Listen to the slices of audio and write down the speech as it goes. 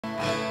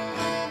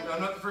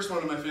first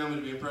one in my family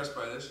to be impressed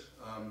by this.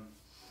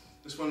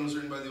 This one was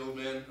written by the old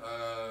man,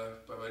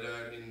 by my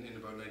dad in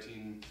about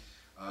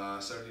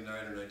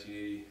 1979 or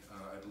 1980.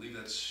 I believe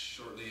that's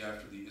shortly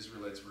after the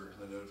Israelites were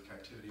led out of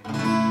captivity.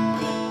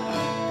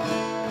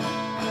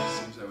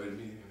 Seems that way to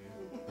me.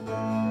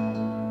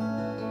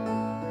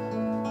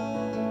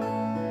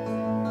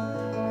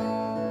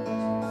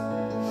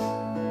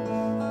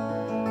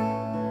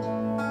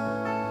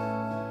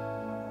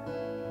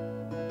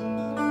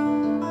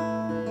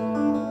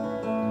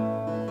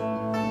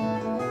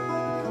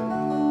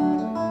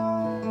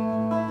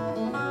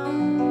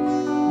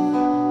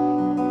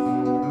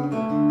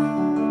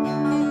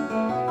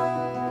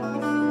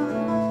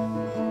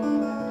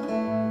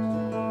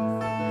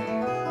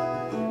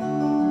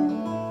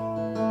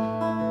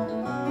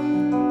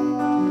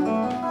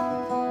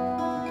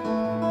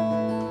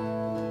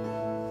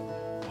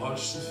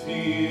 Watch the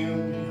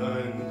field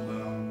behind the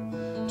plow,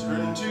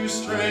 turn to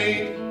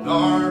straight,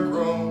 dark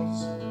roads,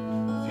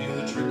 feel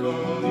the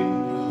trickle in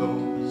your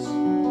clothes,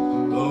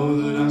 blow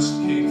the dust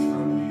cake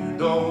from your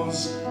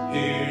nose,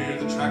 hear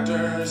the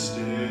tractor's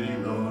steady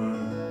roar.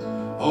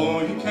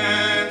 Oh, you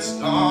can't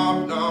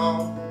stop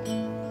now,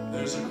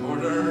 there's a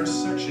quarter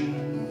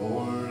section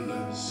more or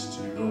less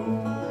to go,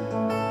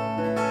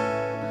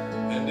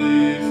 and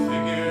it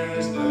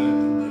figures that the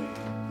rain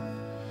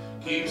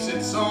keeps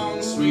its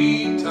own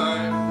sweet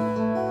time.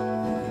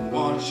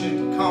 Watch it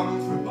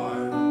come for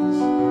miles,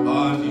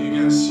 but you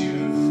guess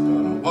you've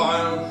got a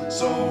while,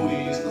 so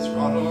ease the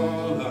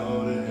throttle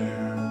out of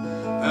air.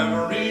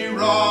 Every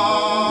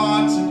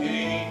rod's a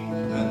gain,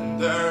 and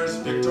there's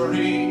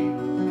victory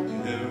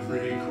in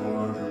every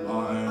quarter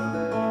mile.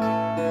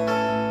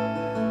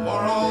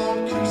 Poor old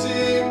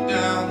cruising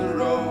down the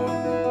road,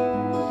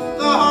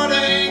 the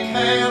heartache,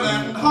 hail,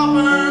 and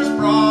hoppers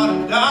brought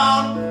him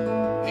down.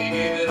 He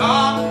gave it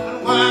up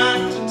and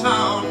went to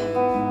town.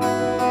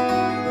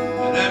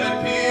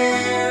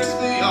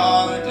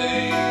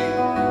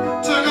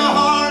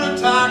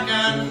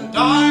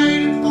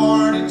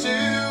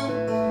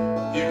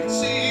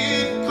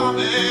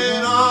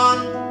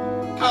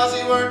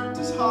 Worked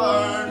as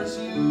hard as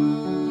you.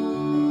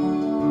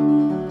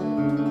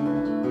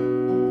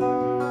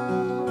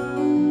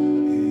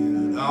 In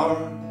an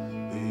hour,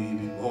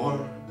 maybe more,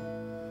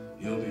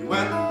 you'll be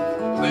wet,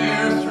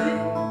 clear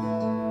through.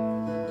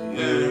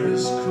 The air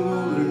is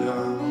cooler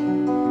now,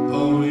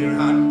 blow your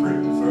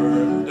handprint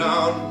further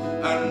down,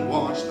 and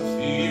watch the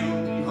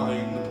field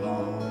behind the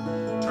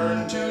plow. Turn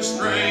to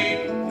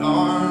straight,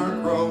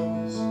 dark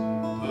roads,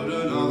 put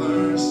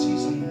another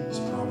season's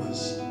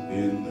promise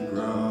in the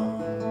ground.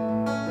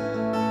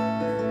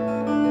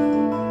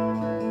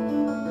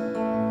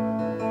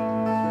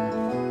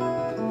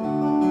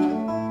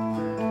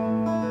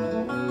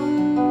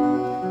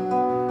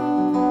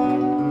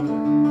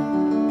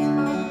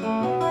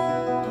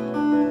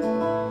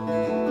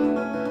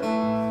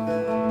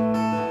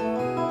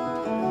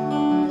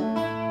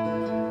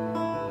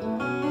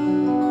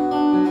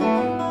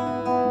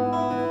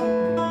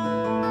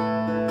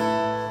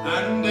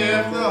 And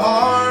if the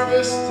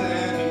harvest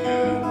any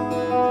good,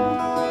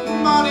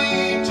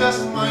 money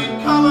just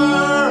might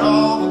cover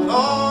all the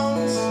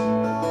loans.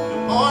 You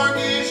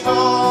mortgaged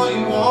all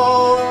you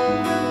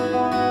own.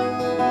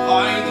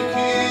 Hide the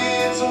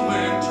kids a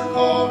winter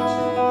coat.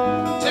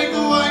 Take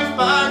the wife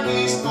back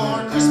east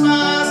for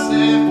Christmas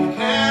if you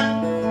can.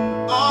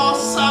 All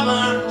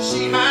summer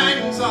she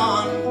hangs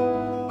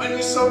on when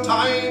you're so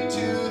tied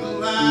to the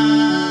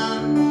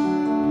land.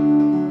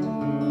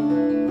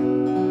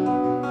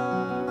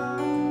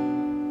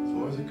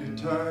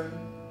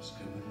 Times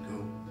come and go,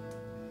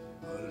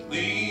 but at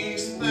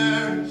least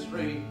there's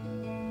rain.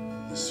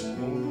 This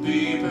won't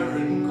be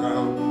barren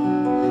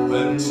ground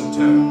when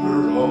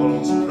September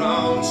rolls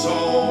around. So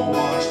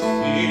watch the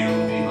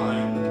field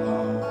behind the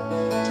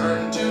plow,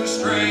 turn to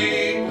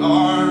straight,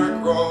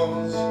 dark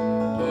roads,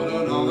 put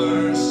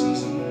another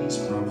season's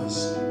promise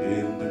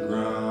in the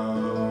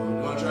ground.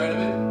 You want to try it a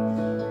bit?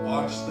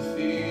 Watch the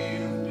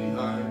field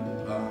behind the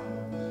plow,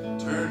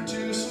 turn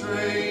to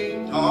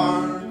straight,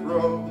 dark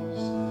roads,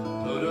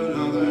 put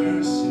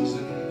another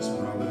season's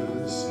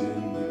promise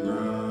in the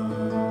ground.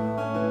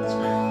 That's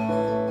great.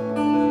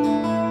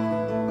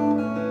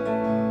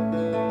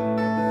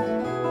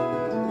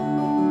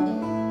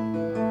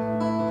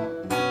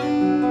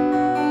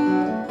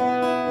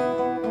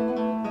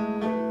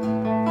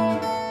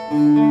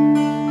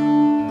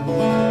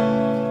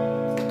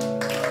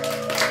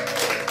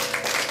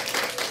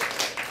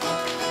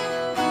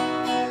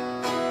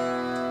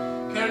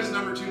 Canada's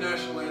 #2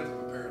 national anthem,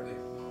 apparently.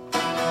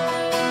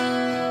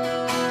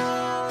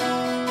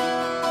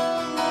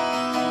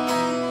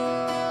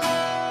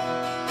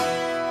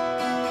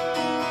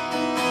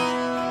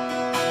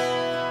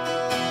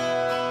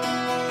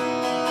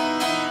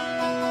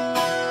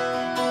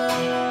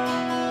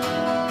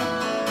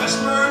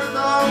 Westward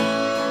from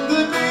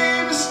the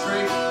Davis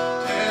Strait,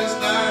 'tis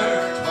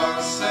there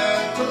 'twas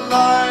said to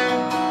lie.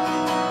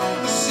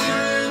 The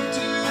Syrian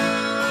to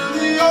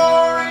the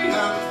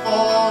Orient,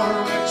 for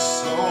which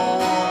so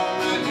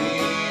many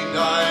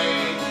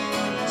died,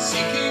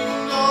 seeking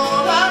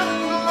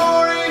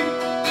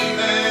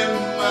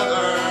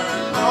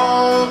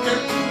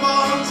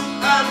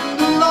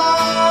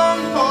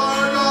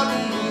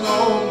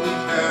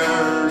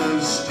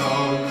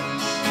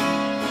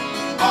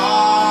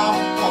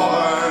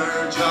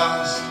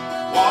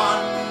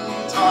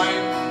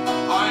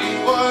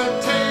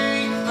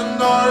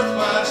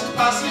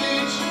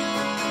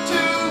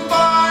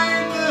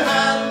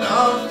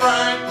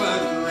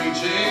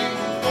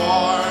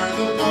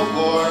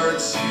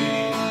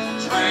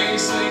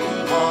tracing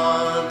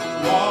one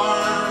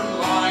warm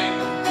line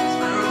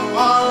through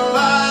a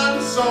land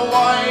so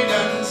wide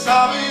and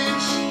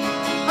savage,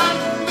 and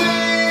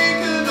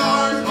make a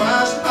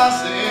northwest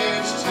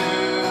passage to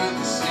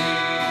the sea.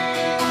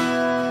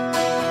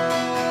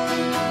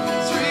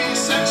 3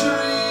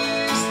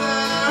 centuries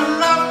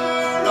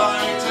thereafter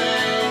I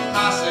take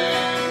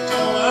passage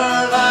over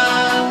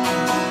land,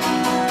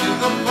 in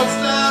the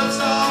footsteps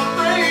of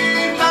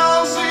brave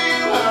Kelsey,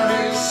 where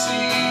his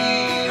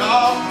sea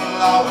of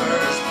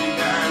flowers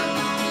began,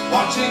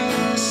 watching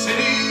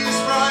cities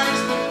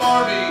rise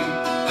before me,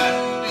 then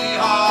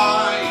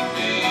behind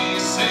me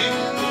sink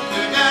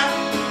again.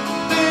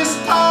 This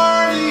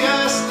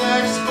tardiest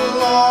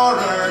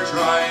explorer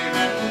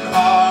driving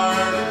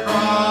hard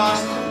across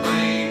the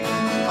plain,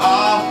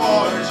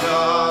 for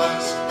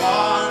just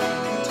one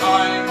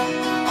time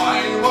I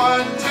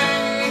would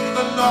take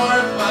the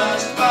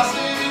Northwest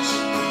Passage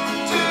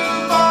to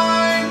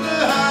find the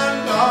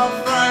hand of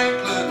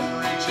Franklin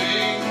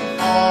reaching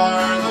for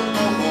the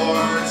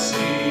Beaufort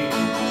Sea,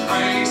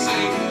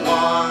 tracing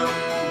one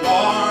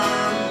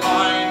warm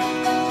line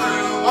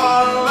through a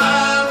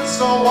land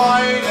so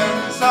wide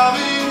and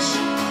savage,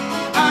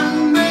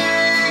 and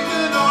make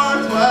the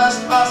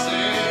Northwest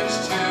Passage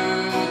to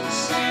the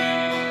sea.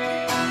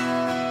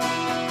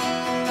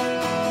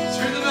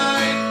 Through the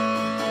night,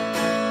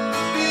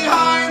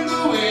 behind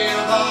the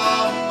wheel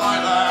of my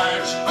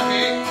large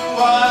looking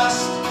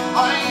west,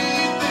 I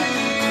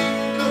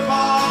think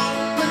upon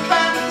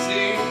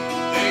Mackenzie,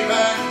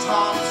 David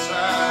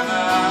Thompson,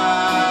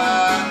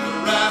 and the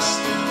rest,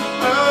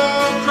 who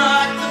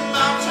cracked the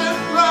mountain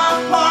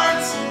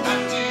ramparts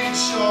and did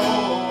show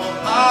a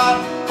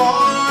path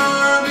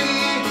for me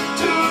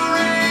to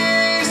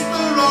race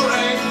the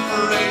roaring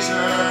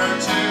Fraser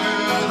to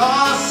the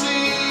sea.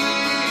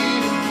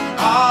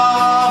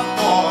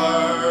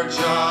 For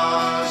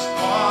just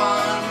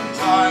one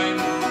time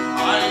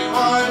I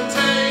would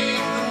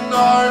take the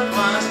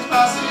Northwest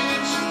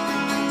Passage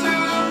to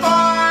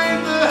find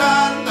the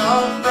hand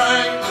of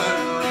Franklin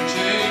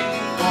reaching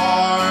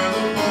for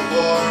the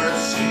Beaufort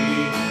Sea,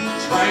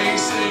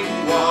 tracing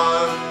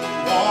one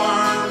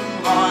warm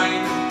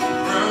line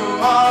through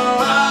a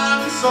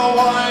land so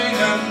wide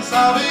and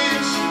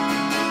savage,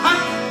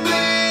 and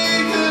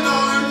make a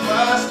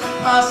Northwest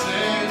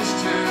Passage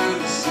to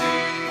the sea.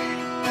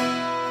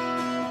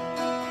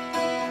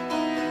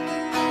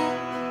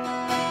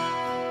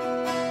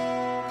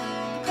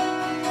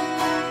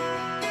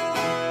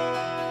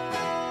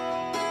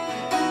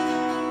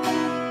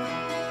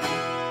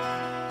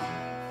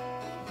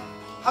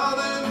 How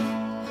then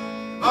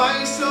am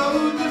I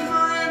so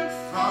different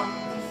from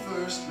the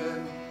first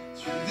men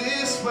through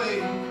this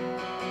way?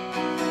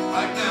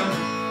 Like them,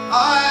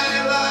 I